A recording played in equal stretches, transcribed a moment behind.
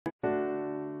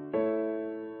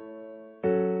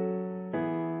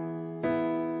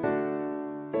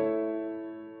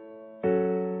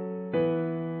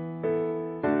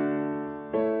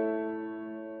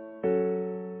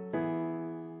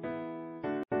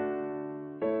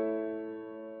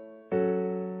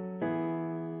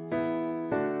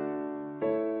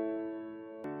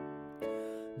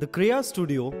The Creya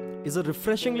Studio is a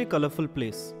refreshingly colorful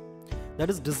place that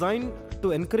is designed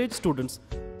to encourage students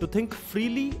to think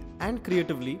freely and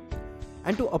creatively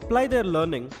and to apply their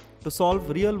learning to solve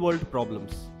real-world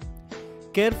problems.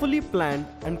 Carefully planned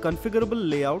and configurable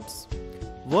layouts,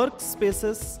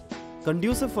 workspaces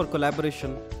conducive for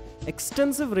collaboration,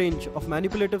 extensive range of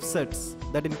manipulative sets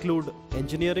that include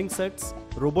engineering sets,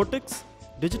 robotics,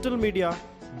 digital media,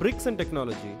 bricks and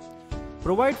technology,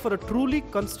 provide for a truly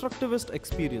constructivist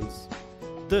experience.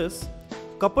 This,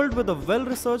 coupled with a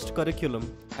well-researched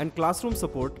curriculum and classroom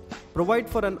support, provide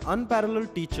for an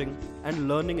unparalleled teaching and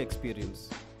learning experience.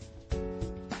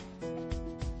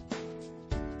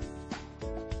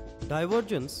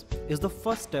 Divergence is the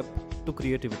first step to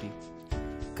creativity.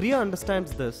 Creya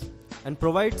understands this and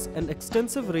provides an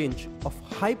extensive range of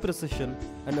high precision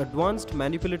and advanced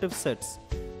manipulative sets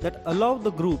that allow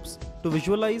the groups to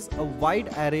visualize a wide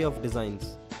array of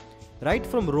designs, right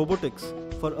from robotics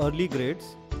for early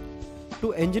grades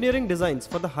to engineering designs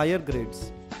for the higher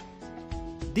grades.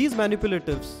 These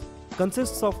manipulatives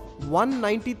consists of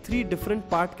 193 different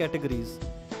part categories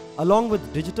along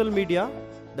with digital media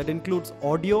that includes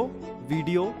audio,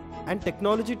 video and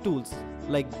technology tools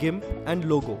like GIMP and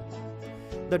Logo.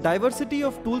 The diversity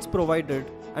of tools provided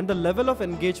and the level of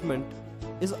engagement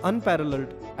is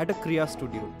unparalleled at a Creya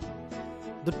Studio.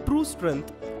 The true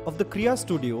strength of the Creya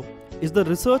Studio is the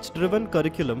research-driven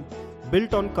curriculum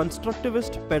built on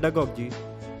constructivist pedagogy,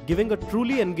 giving a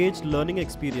truly engaged learning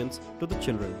experience to the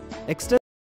children.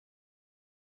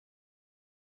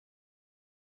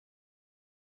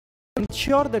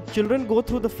 Ensure that children go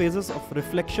through the phases of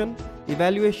reflection,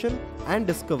 evaluation and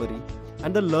discovery,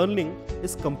 and the learning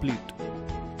is complete.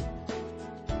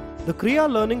 The Creya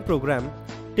Learning program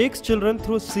takes children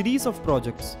through a series of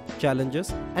projects,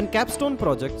 challenges and capstone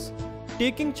projects,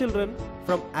 taking children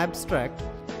from abstract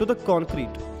to the concrete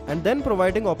and then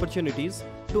providing opportunities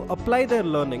to apply their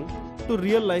learning to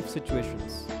real-life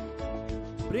situations.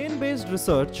 Brain-based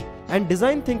research and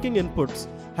design thinking inputs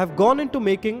have gone into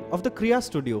making of the Creya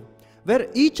Studio, where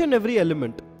each and every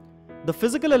element, the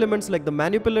physical elements like the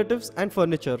manipulatives and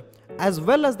furniture, as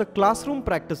well as the classroom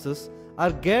practices,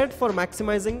 are geared for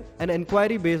maximizing an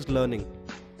inquiry-based learning.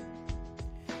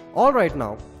 Alright,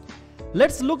 now,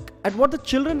 let's look at what the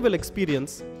children will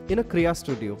experience in a Creya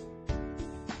Studio.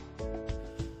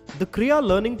 The Creya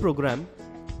Learning program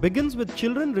begins with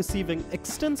children receiving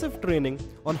extensive training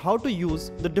on how to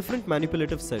use the different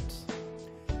manipulative sets.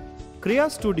 Creya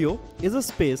Studio is a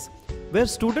space where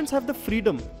students have the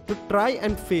freedom to try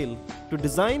and fail, to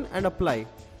design and apply,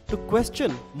 to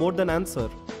question more than answer.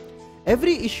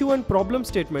 Every issue and problem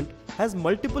statement has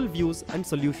multiple views and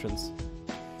solutions.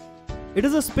 It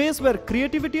is a space where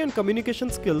creativity and communication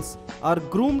skills are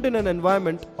groomed in an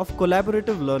environment of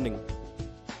collaborative learning.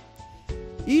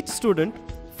 Each student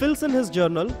fills in his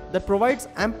journal that provides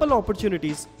ample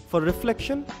opportunities for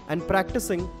reflection and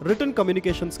practicing written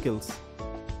communication skills.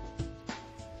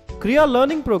 Creya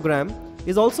Learning program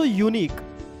is also unique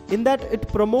in that it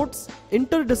promotes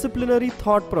interdisciplinary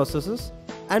thought processes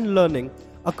and learning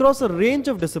across a range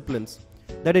of disciplines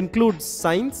that includes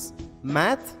science,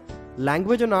 math,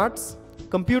 language and arts,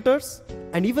 computers,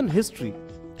 and even history.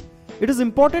 It is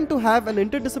important to have an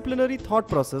interdisciplinary thought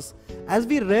process as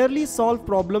we rarely solve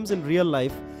problems in real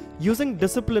life using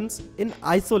disciplines in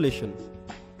isolation.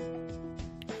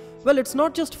 Well, it's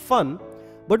not just fun,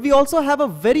 but we also have a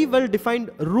very well-defined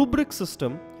rubric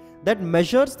system that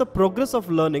measures the progress of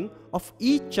learning of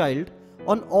each child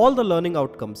on all the learning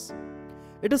outcomes.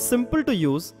 It is simple to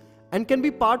use and can be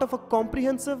part of a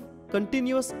comprehensive,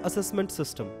 continuous assessment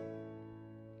system.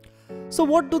 So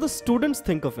what do the students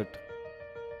think of it?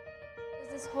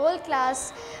 This whole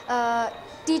class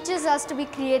teaches us to be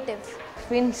creative. It's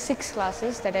been 6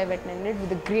 classes that I've attended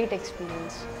with a great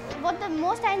experience. What the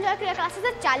most I enjoy Creya class is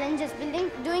the challenges,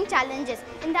 doing challenges.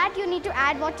 In that you need to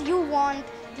add what you want,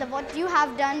 what you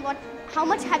have done, how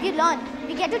much have you learned.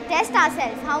 We get to test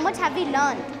ourselves, how much have we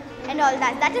learned and all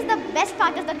that. That is the best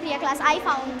part of the Creya class I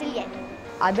found till yet.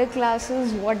 Other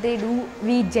classes, what they do,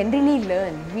 we generally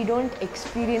learn. We don't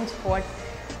experience what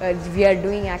we are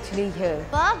doing actually here.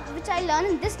 Work which I learn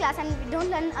in this class and we don't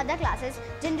learn in other classes,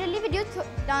 generally we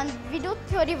do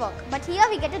theory work, but here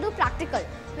we get to do practical,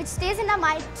 which stays in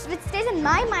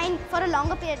my mind for a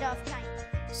longer period of time.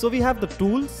 So we have the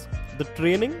tools, the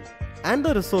training and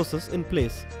the resources in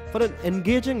place for an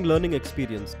engaging learning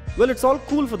experience. Well, it's all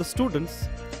cool for the students,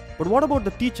 but what about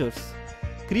the teachers?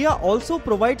 Creya also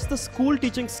provides the school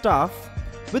teaching staff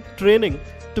with training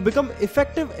to become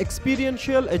effective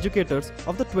experiential educators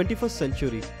of the 21st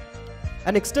century.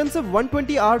 An extensive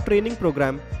 120-hour training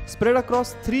program spread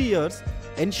across 3 years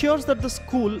ensures that the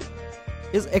school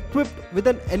is equipped with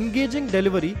an engaging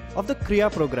delivery of the Creya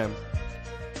program.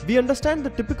 We understand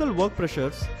the typical work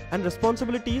pressures and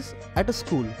responsibilities at a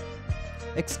school.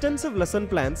 Extensive lesson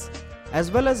plans as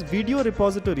well as video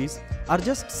repositories are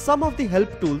just some of the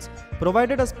help tools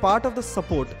provided as part of the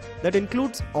support that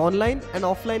includes online and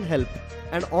offline help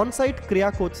and on-site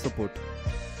Creya coach support.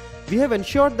 We have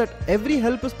ensured that every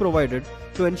help is provided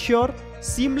to ensure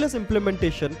seamless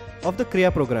implementation of the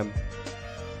Creya program.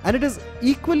 And it is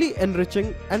equally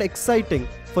enriching and exciting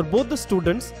for both the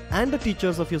students and the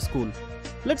teachers of your school.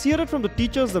 Let's hear it from the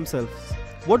teachers themselves.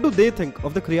 What do they think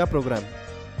of the Creya program?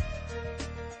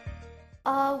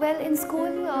 Well, in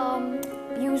school,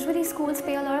 usually schools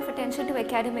pay a lot of attention to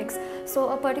academics. So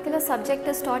a particular subject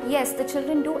is taught. Yes, the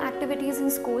children do activities in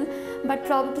school, but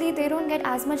probably they don't get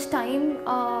as much time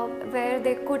where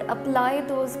they could apply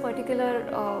those particular,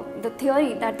 the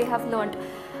theory that they have learned.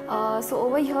 So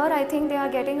over here, I think they are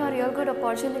getting a real good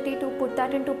opportunity to put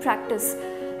that into practice.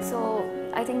 So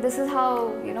I think this is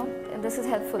how, this is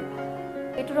helpful.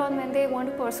 Later on, when they want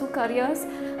to pursue careers,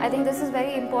 I think this is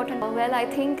very important. Well, I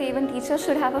think even teachers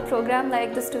should have a program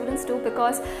like the students do,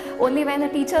 because only when a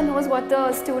teacher knows what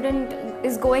the student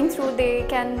is going through, they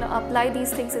can apply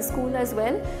these things in school as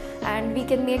well, and we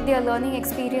can make their learning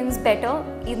experience better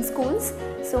in schools.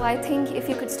 So I think if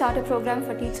you could start a program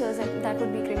for teachers, that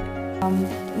would be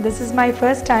great. This is my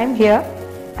first time here,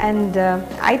 and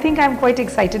I think I'm quite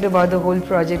excited about the whole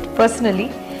project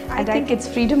personally. I think it's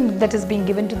freedom that is being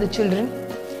given to the children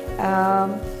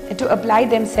to apply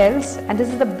themselves, and this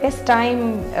is the best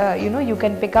time you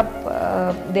can pick up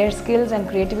their skills and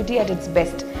creativity at its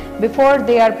best before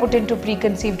they are put into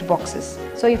preconceived boxes.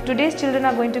 So if today's children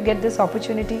are going to get this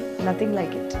opportunity, nothing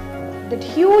like it. That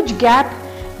huge gap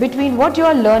between what you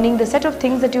are learning, the set of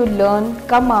things that you learn,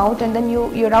 come out, and then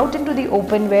you're out into the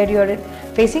open where you're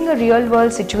facing a real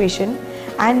world situation,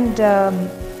 and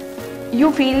you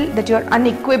feel that you're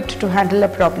unequipped to handle a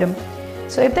problem.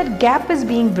 So if that gap is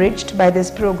being bridged by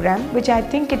this program, which I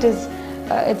think it is,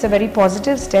 it's a very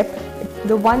positive step.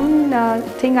 The one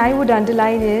thing I would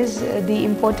underline is the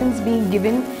importance being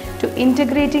given to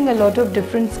integrating a lot of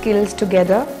different skills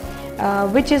together,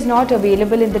 which is not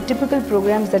available in the typical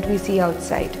programs that we see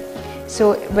outside.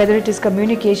 So whether it is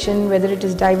communication, whether it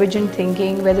is divergent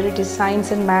thinking, whether it is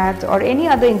science and math, or any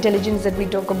other intelligence that we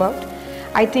talk about,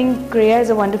 I think Creya is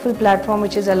a wonderful platform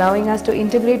which is allowing us to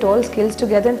integrate all skills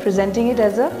together and presenting it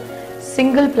as a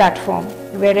single platform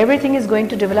where everything is going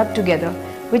to develop together,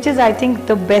 which is, I think,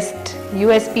 the best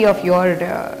USP of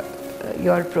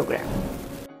your program.